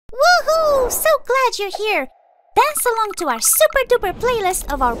so glad you're here! Dance along to our super duper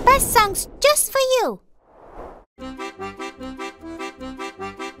playlist of our best songs just for you!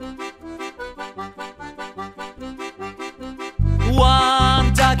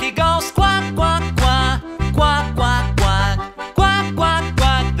 One ducky goes quack, quack, quack, quack, quack, quack, quack, quack,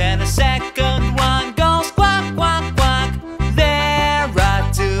 quack. Then a second one goes quack, quack, quack. There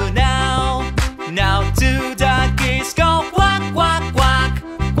are two now. Now two duckies go quack, quack, quack,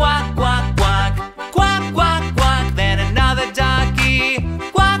 quack, quack, quack, quack, quack, quack. Then another ducky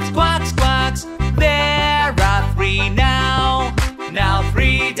quacks, quacks, quacks. There are three now. Now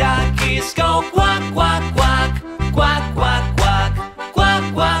three duckies go quack, quack, quack, quack, quack, quack,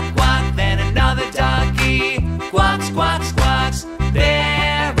 quack, quack, quack. Then another ducky quacks, quacks, quacks.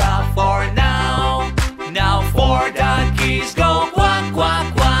 There are four now. Now four duckies go quack,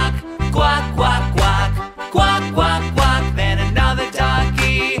 quack, quack, quack, quack, quack, quack, quack, quack. Then another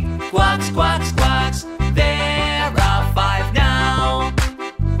ducky quacks, quacks, quacks. There are five now.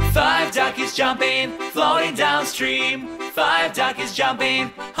 Five duckies jumping, floating downstream. Five duckies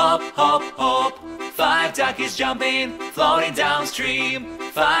jumping, hop, hop, hop. Five duckies jumping, floating downstream.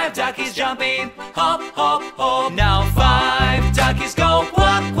 Five duckies jumping, hop, hop, hop. Now five duckies go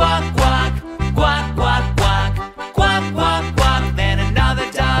quack, quack, quack, quack, quack, quack, quack, quack, quack. Then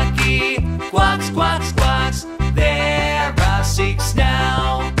another ducky quacks, quacks, quacks. There are six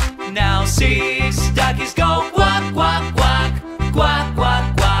now. Now six duckies go quack, quack, quack, quack,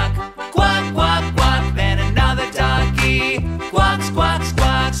 quack, quack, quack, quack, quack. Then another ducky quacks, quacks,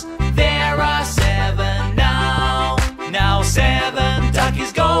 quacks. There are seven now. Now seven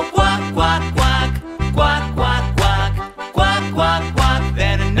duckies go quack, quack, quack, quack, quack, quack, quack, quack, quack.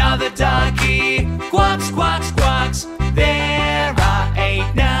 Then another ducky quacks, quacks, quacks. There are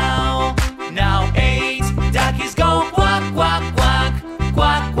eight now. Now eight duckies go quack, quack, quack,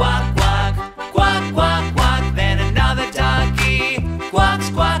 quack, quack, quack, quack, quack, quack. Then another ducky quacks,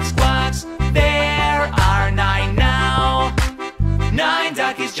 quacks, quacks. There are nine now. Nine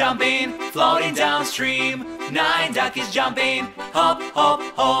duckies jumping, floating downstream. Nine duckies jumping, hop, hop,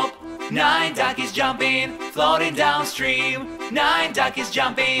 hop. Nine duckies jumping, floating downstream. Nine duckies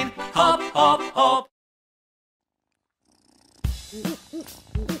jumping, hop, hop, hop.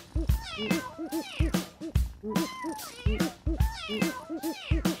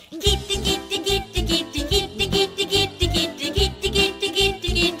 Kitty, kitty, kitty, kitty, kitty, kitty, kitty, kitty, kitty, kitty,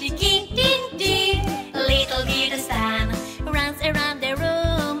 kitty, kitty, kitty. Little Kitty Stan runs around the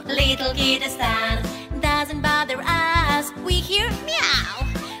room. Little Kitty Stan doesn't bother us. We hear meow.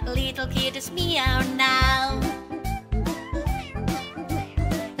 Little kitties meow now.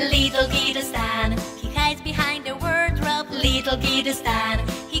 Little Kitty Stan, he hides behind the wardrobe. Little Kitty Stan,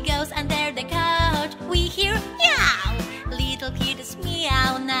 he goes under the couch. We hear meow. Little kitties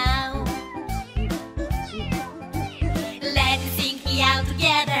meow now. Let's sing meow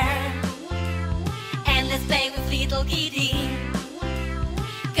together, and let's play with little kitty,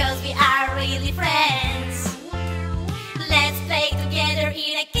 'cause we are really friends. Let's play together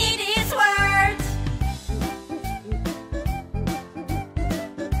in a kitty's world.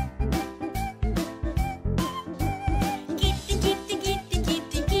 Kitty, kitty, kitty,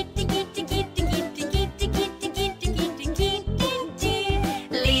 kitty, kitty, kitty, kitty, kitty, kitty, kitty, kitty, kitty, kitty.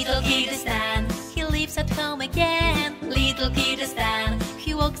 Little Kitty Stan, he lives at home again. Little Kitty Stan,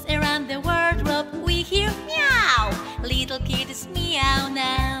 he walks around the wardrobe. We hear meow. Little kitties meow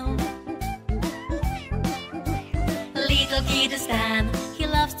now. Little Kitty Stan, he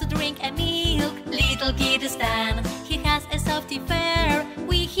loves to drink a milk. Little Kitty Stan, he has a softy fur.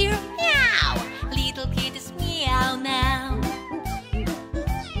 We hear meow. Little kitties meow now.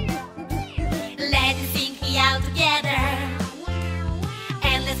 Let's sing meow together,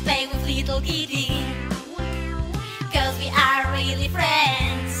 and let's play with little kitty, 'cause we are really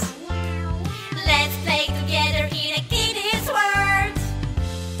friends. Let's play together in a kitty's world.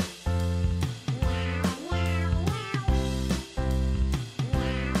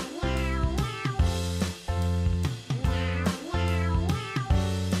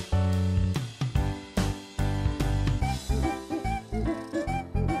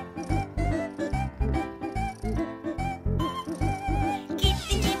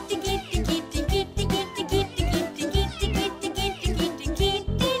 Kitty, kitty, kitty, kitty, kitty, kitty, kitty, kitty, kitty, kitty, kitty, kitty, kitty.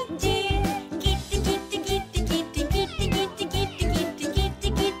 Kitty, kitty, kitty, kitty, kitty, kitty, kitty, kitty,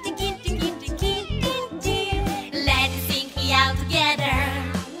 kitty, kitty, kitty, kitty. Let's sing meow together,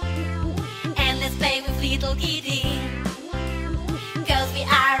 and let's play with little kitty, 'cause we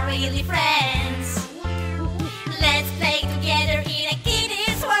are really friends. Let's play together in a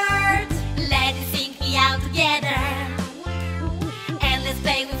kitty's world. Let's sing meow together, and let's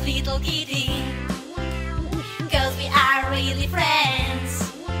play with little kitty, 'cause we are really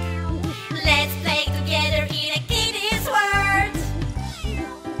friends. Let's play together in a kitty's world.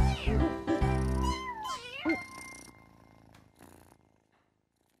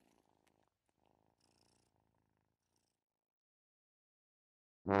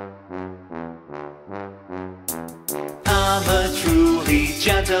 I'm a truly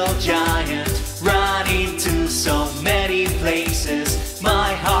gentle giant, running to so many places.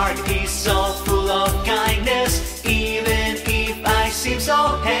 My heart is so full of kindness, even if I seem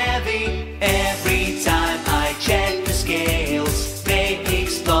so heavy. Every time I check the scales, they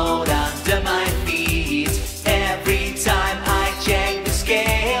explode under my feet. Every time I check the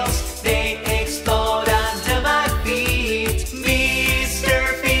scales, they explode under my feet.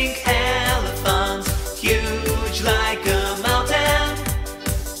 Mr. Pink Elephant, huge like a mountain.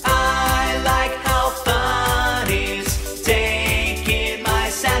 I like how fun is taking my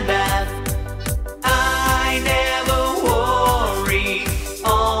sand bath. I never worry,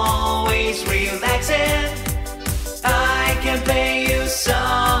 always relaxing. I can play you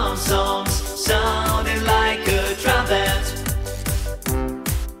some songs sounding like a trumpet.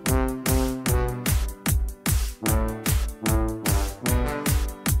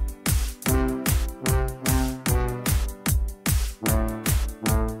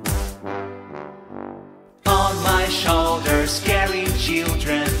 On my shoulders carrying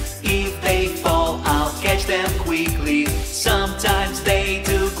children, if they fall I'll catch them quickly. Sometimes they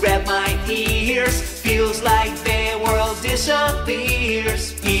do grab my ears, feels like the world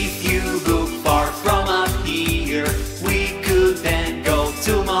disappears. If you look far from up here, we could then go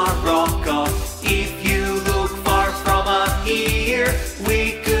to Morocco. If you look far from up here, we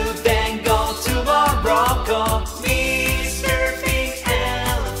could then go to Morocco. Mr. Pink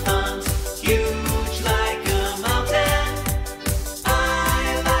Elephant, huge like a mountain.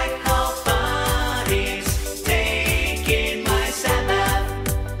 I like how fun is taking my sand bath.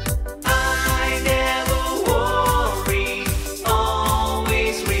 I never worry,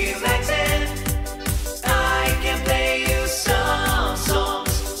 always relaxing. I can play you some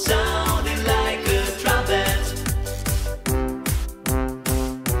songs sounding like a trumpet.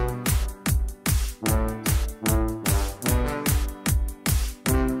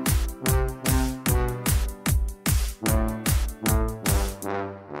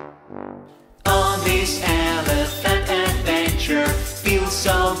 On this elephant adventure, feels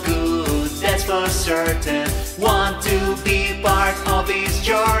so good, that's for certain. Want to be part of his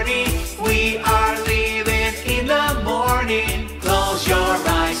journey? We are leaving in the morning. Close your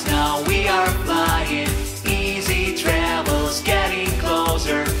eyes now, we are flying. Easy travels getting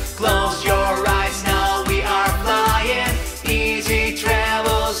closer. Close your eyes now, we are flying. Easy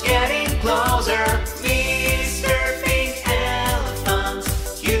travels getting closer. Mr. Pink Elephant,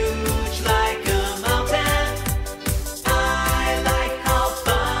 huge like a mountain. I like how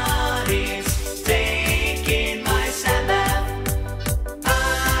fun is taking my sand bath.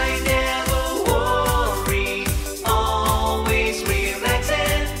 I never worry, always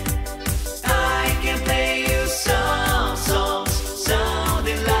relaxing. I can play you some songs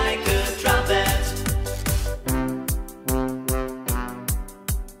sounding like a trumpet.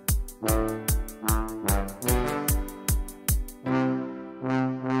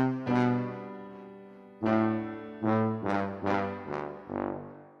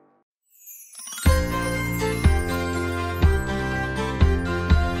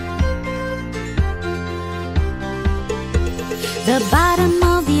 The bottom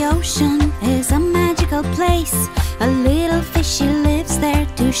of the ocean is a magical place. A little fishy lives there,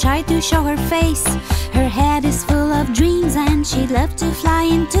 too shy to show her face. Her head is full of dreams and she'd love to fly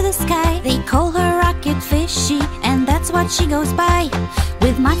into the sky. They call her Rocket Fishy and that's what she goes by.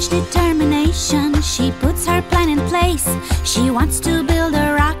 With much determination she puts her plan in place. She wants to build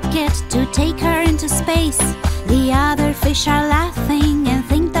a rocket to take her into space. The other fish are laughing and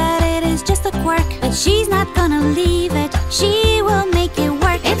think that it is just a quirk, but she's not gonna leave it, she will make it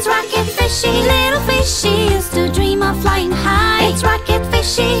work. It's Rocket Fishy, little fishy used to dream of flying high. It's Rocket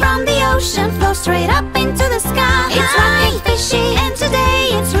Fishy, from the ocean flows straight up into the sky. It's Rocket Fishy, and today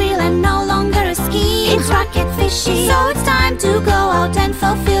it's real and no longer a scheme. It's Rocket Fishy, so it's time to go out and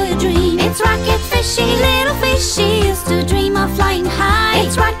fulfill your dream. It's Rocket Fishy, little fishy used to dream of flying high.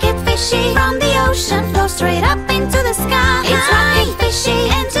 It's Rocket Fishy, from the ocean flows straight up into the sky. It's Rocket Fishy,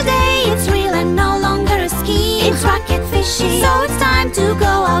 and today it's real and no longer a scheme. It's Rocket Fishy, so it's time to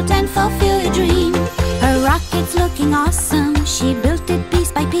go out and fulfill your dream. Her rocket's looking awesome, she built it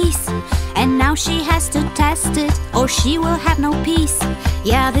piece by piece, and now she has to test it or she will have no peace.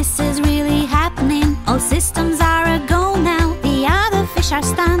 Yeah, this is really happening, all systems are a go now. The other fish fish are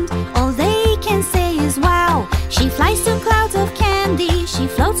stunned. All they can say is wow. She flies to clouds of candy. She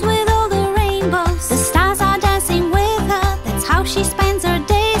floats with all the rainbows. The stars are dancing with her. That's how she spends her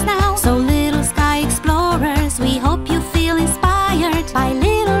days now. So little sky explorers, we hope you feel inspired by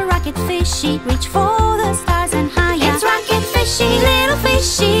little rocket fishy. Reach for the stars and higher. It's rocket fishy. Little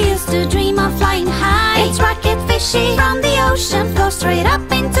fishy used to dream of flying high. It's rocket fishy. From the ocean, flow straight up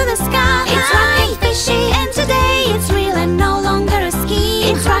into the sky. It's rocket fishy, and today it's real and no longer a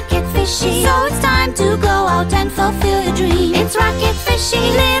scheme. It's rocket fishy, so it's time to go out and fulfill your dream. It's rocket fishy.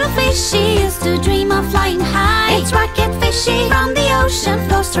 Little fishy used to dream of flying high. It's rocket fishy. From the ocean,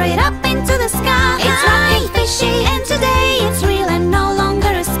 flow straight up into the sky. It's rocket fishy, and today it's real and no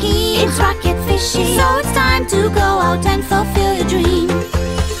longer a scheme. It's rocket fishy, so it's time to go out and fulfill your dream.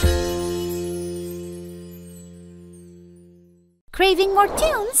 Craving more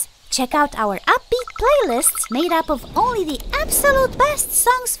tunes? Check out our upbeat playlists made up of only the absolute best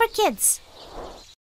songs for kids.